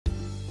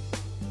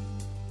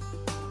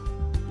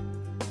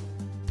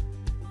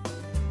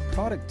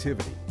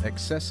Productivity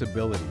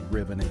Accessibility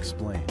Ribbon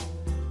Explained.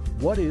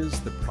 What is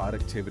the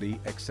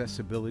Productivity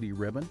Accessibility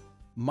Ribbon?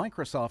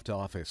 Microsoft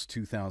Office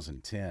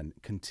 2010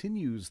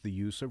 continues the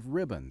use of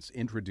ribbons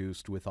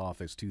introduced with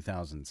Office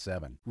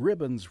 2007.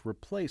 Ribbons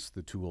replace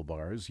the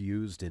toolbars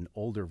used in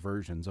older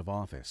versions of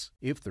Office.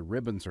 If the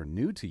ribbons are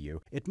new to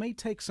you, it may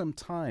take some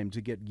time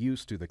to get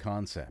used to the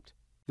concept.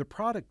 The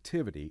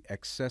Productivity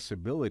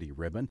Accessibility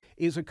Ribbon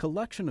is a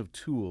collection of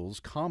tools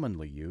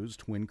commonly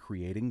used when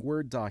creating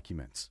Word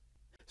documents.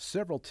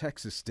 Several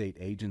Texas state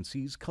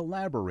agencies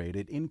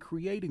collaborated in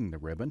creating the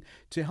ribbon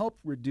to help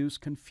reduce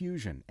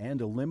confusion and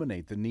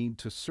eliminate the need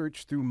to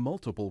search through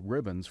multiple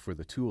ribbons for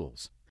the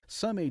tools.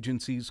 Some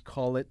agencies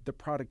call it the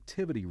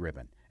Productivity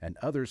Ribbon, and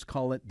others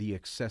call it the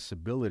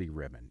Accessibility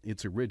Ribbon,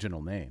 its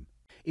original name.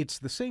 It's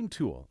the same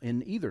tool,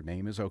 and either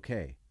name is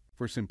okay.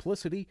 For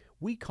simplicity,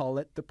 we call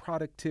it the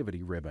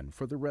Productivity Ribbon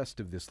for the rest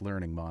of this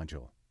learning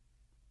module.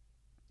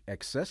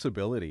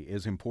 Accessibility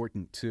is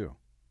important too.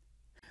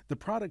 The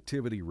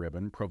Productivity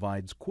Ribbon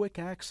provides quick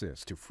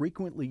access to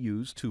frequently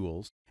used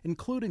tools,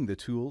 including the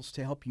tools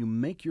to help you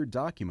make your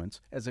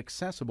documents as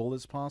accessible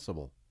as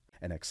possible.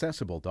 An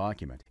accessible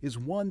document is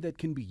one that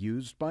can be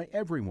used by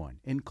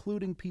everyone,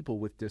 including people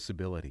with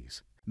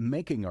disabilities.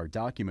 Making our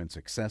documents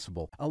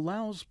accessible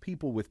allows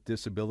people with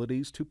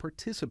disabilities to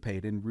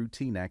participate in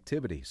routine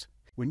activities.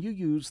 When you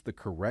use the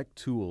correct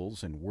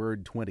tools in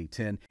Word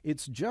 2010,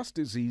 it's just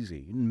as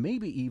easy, and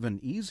maybe even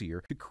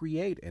easier, to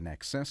create an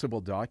accessible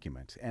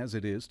document as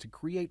it is to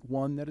create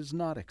one that is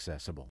not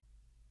accessible.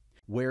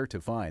 Where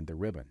to find the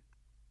ribbon?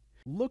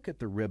 Look at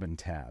the ribbon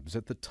tabs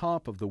at the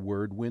top of the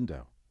Word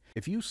window.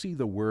 If you see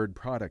the word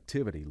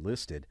Productivity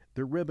listed,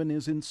 the ribbon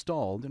is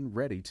installed and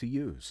ready to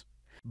use.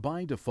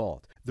 By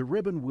default, the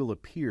ribbon will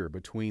appear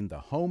between the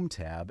Home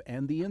tab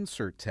and the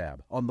Insert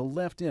tab on the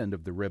left end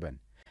of the ribbon.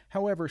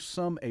 However,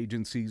 some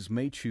agencies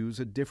may choose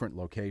a different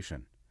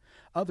location.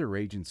 Other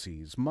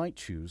agencies might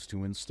choose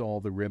to install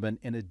the ribbon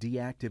in a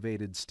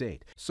deactivated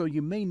state, so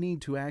you may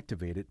need to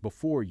activate it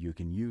before you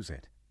can use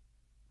it.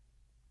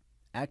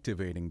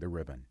 Activating the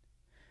ribbon.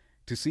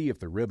 To see if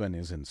the ribbon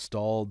is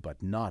installed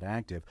but not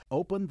active,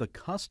 open the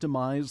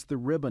Customize the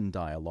Ribbon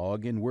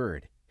dialog in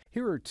Word.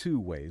 Here are two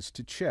ways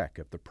to check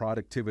if the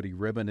Productivity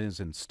Ribbon is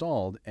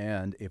installed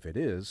and, if it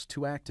is,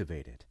 to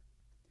activate it.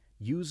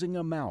 Using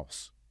a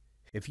mouse.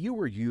 If you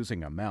are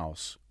using a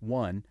mouse,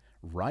 1.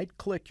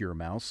 Right-click your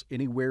mouse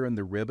anywhere in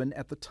the ribbon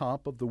at the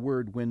top of the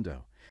Word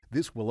window.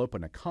 This will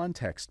open a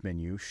context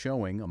menu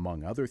showing,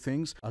 among other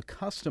things, a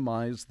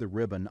Customize the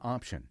Ribbon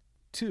option.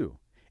 2.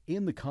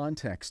 In the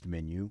context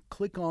menu,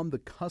 click on the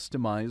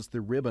Customize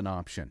the Ribbon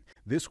option.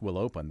 This will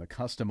open the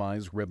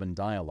Customize Ribbon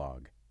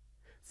dialog.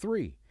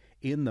 3.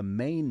 In the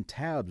Main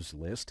Tabs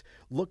list,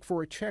 look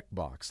for a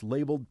checkbox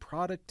labeled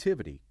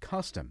Productivity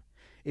Custom.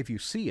 If you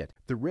see it,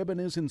 the ribbon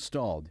is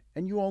installed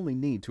and you only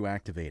need to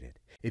activate it.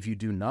 If you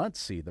do not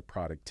see the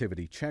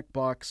Productivity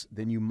checkbox,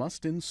 then you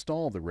must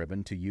install the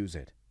ribbon to use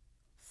it.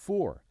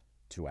 4.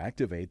 To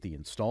activate the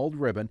installed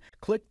ribbon,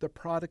 click the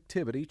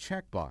Productivity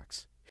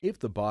checkbox. If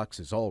the box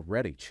is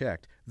already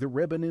checked, the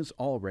ribbon is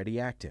already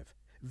active.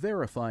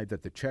 Verify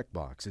that the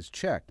checkbox is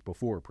checked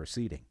before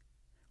proceeding.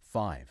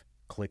 5.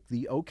 Click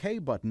the OK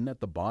button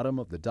at the bottom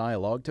of the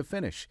dialog to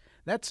finish.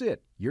 That's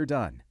it, you're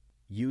done.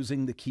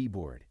 Using the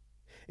keyboard.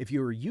 If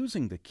you are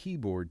using the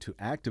keyboard to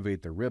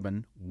activate the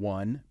ribbon,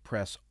 1.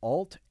 Press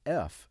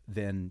Alt-F,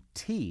 then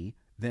T,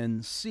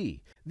 then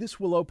C. This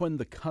will open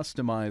the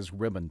Customize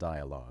Ribbon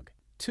dialog.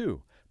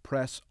 2.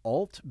 Press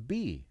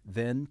Alt-B,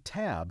 then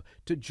Tab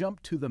to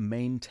jump to the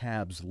Main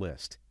Tabs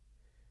list.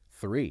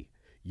 3.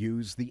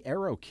 Use the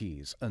arrow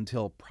keys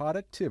until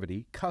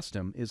Productivity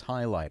Custom is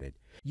highlighted.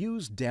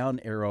 Use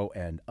down arrow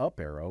and up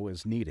arrow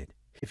as needed.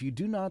 If you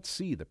do not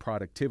see the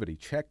Productivity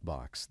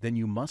checkbox, then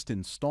you must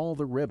install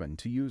the ribbon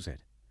to use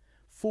it.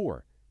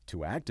 4.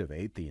 To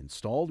activate the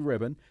installed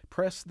ribbon,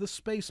 press the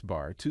space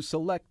bar to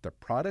select the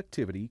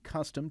Productivity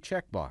Custom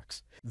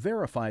checkbox.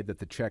 Verify that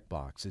the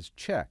checkbox is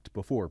checked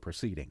before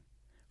proceeding.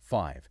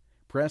 5.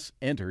 Press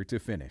Enter to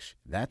finish.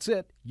 That's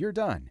it, you're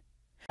done.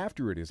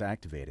 After it is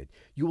activated,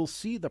 you will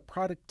see the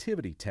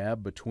Productivity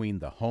tab between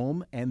the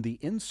Home and the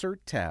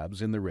Insert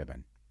tabs in the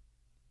ribbon.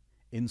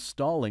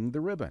 Installing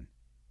the ribbon.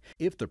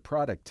 If the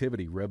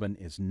Productivity ribbon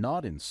is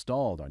not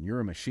installed on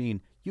your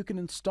machine, you can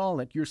install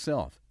it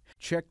yourself.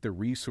 Check the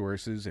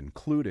resources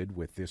included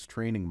with this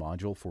training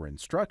module for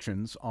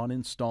instructions on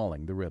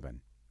installing the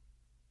ribbon.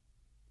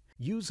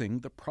 Using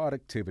the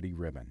Productivity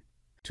ribbon.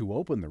 To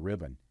open the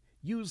ribbon,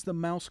 use the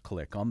mouse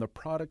click on the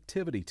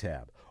Productivity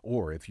tab,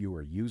 or if you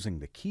are using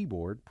the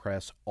keyboard,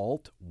 press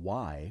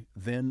Alt-Y,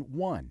 then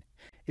 1.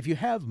 If you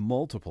have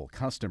multiple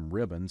custom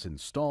ribbons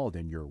installed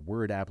in your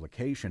Word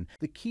application,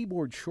 the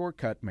keyboard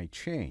shortcut may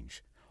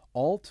change.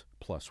 Alt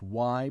plus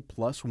Y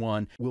plus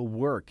 1 will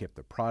work if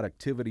the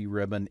Productivity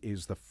ribbon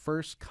is the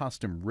first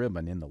custom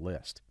ribbon in the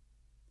list.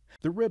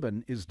 The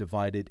ribbon is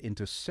divided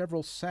into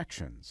several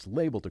sections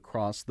labeled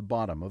across the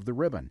bottom of the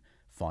ribbon: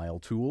 File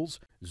Tools,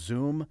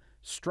 Zoom,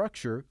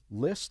 Structure,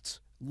 Lists,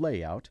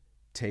 Layout,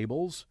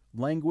 Tables,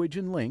 Language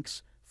and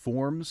Links,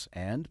 forms,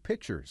 and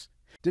pictures.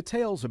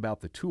 Details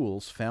about the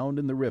tools found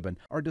in the ribbon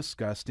are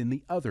discussed in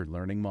the other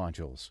learning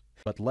modules,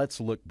 but let's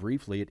look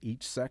briefly at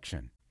each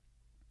section.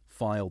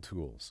 File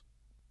Tools.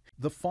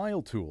 The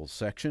File Tools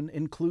section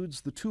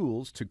includes the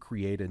tools to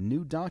create a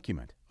new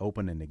document,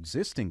 open an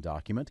existing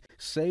document,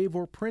 save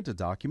or print a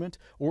document,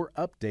 or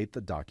update the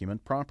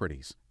document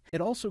properties.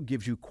 It also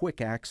gives you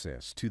quick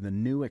access to the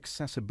new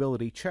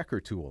Accessibility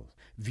Checker tool.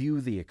 View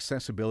the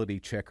Accessibility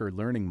Checker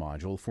learning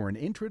module for an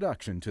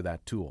introduction to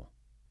that tool.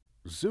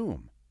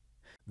 Zoom.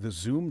 The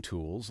Zoom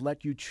tools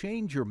let you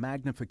change your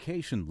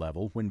magnification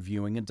level when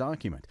viewing a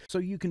document, so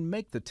you can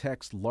make the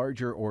text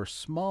larger or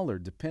smaller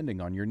depending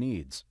on your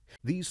needs.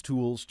 These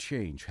tools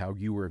change how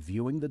you are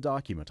viewing the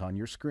document on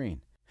your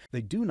screen.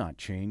 They do not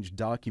change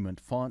document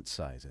font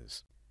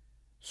sizes.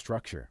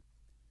 Structure.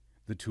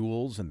 The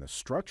tools in the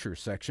Structure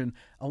section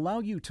allow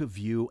you to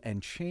view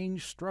and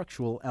change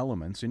structural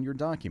elements in your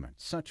document,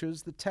 such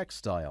as the text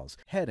styles,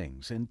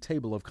 headings, and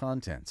table of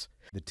contents.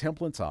 The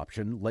Templates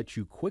option lets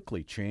you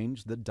quickly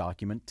change the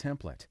document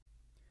template.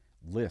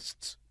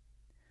 Lists.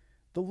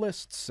 The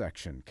Lists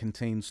section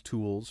contains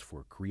tools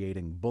for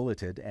creating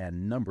bulleted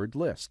and numbered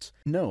lists.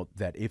 Note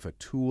that if a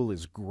tool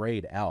is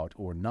grayed out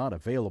or not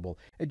available,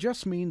 it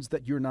just means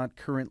that you're not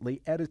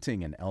currently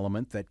editing an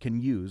element that can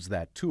use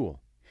that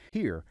tool.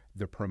 Here,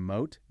 the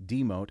Promote,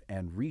 Demote,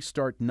 and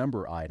Restart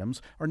number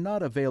items are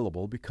not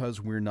available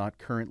because we're not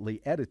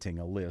currently editing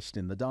a list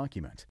in the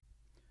document.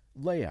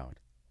 Layout.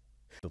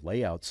 The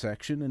Layout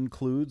section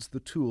includes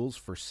the tools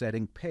for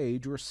setting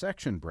page or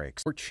section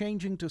breaks or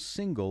changing to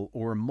single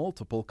or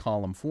multiple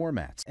column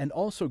formats, and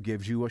also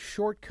gives you a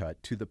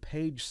shortcut to the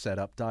page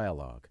setup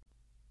dialog.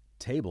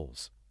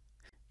 Tables.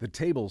 The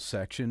Tables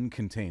section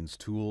contains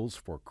tools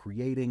for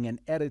creating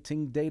and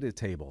editing data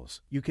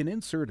tables. You can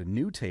insert a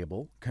new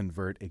table,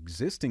 convert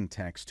existing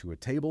text to a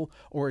table,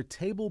 or a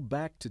table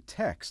back to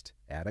text,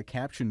 add a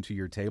caption to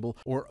your table,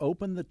 or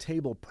open the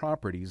Table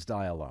Properties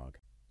dialog.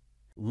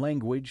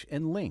 Language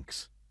and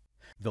Links.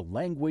 The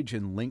Language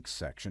and Links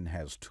section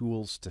has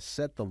tools to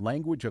set the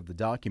language of the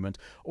document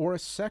or a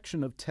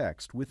section of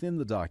text within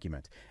the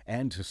document,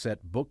 and to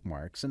set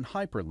bookmarks and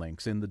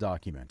hyperlinks in the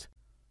document.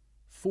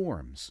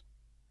 Forms.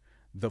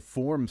 The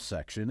Forms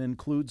section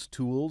includes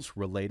tools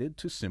related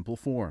to simple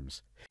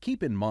forms.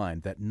 Keep in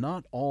mind that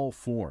not all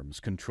forms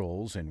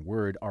controls in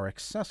Word are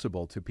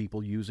accessible to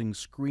people using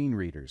screen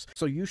readers,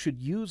 so you should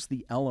use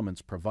the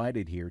elements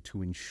provided here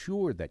to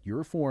ensure that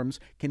your forms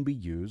can be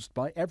used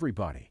by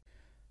everybody.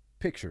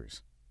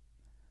 Pictures.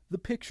 The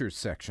Pictures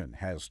section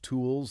has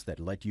tools that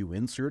let you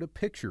insert a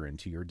picture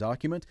into your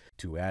document,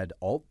 to add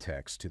alt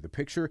text to the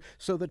picture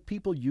so that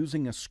people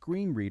using a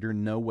screen reader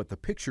know what the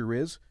picture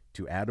is,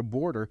 to add a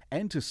border,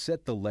 and to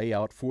set the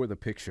layout for the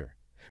picture.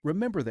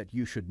 Remember that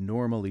you should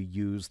normally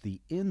use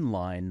the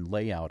inline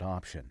layout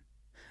option.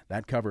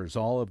 That covers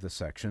all of the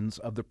sections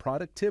of the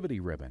Productivity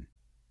ribbon.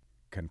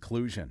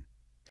 Conclusion.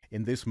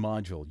 In this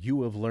module,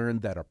 you have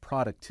learned that a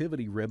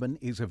productivity ribbon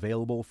is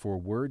available for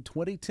Word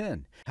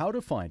 2010, how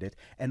to find it,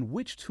 and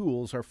which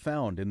tools are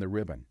found in the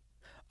ribbon.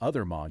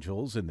 Other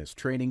modules in this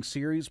training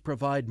series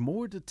provide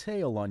more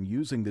detail on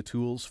using the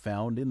tools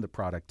found in the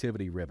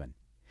productivity ribbon.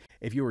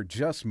 If you are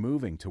just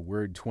moving to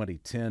Word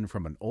 2010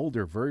 from an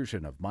older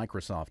version of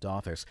Microsoft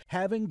Office,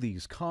 having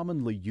these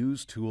commonly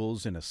used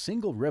tools in a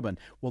single ribbon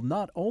will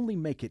not only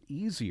make it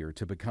easier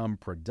to become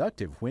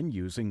productive when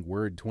using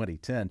Word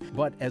 2010,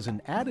 but as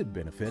an added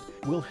benefit,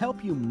 will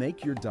help you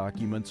make your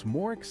documents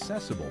more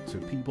accessible to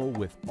people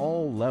with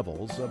all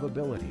levels of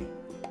ability.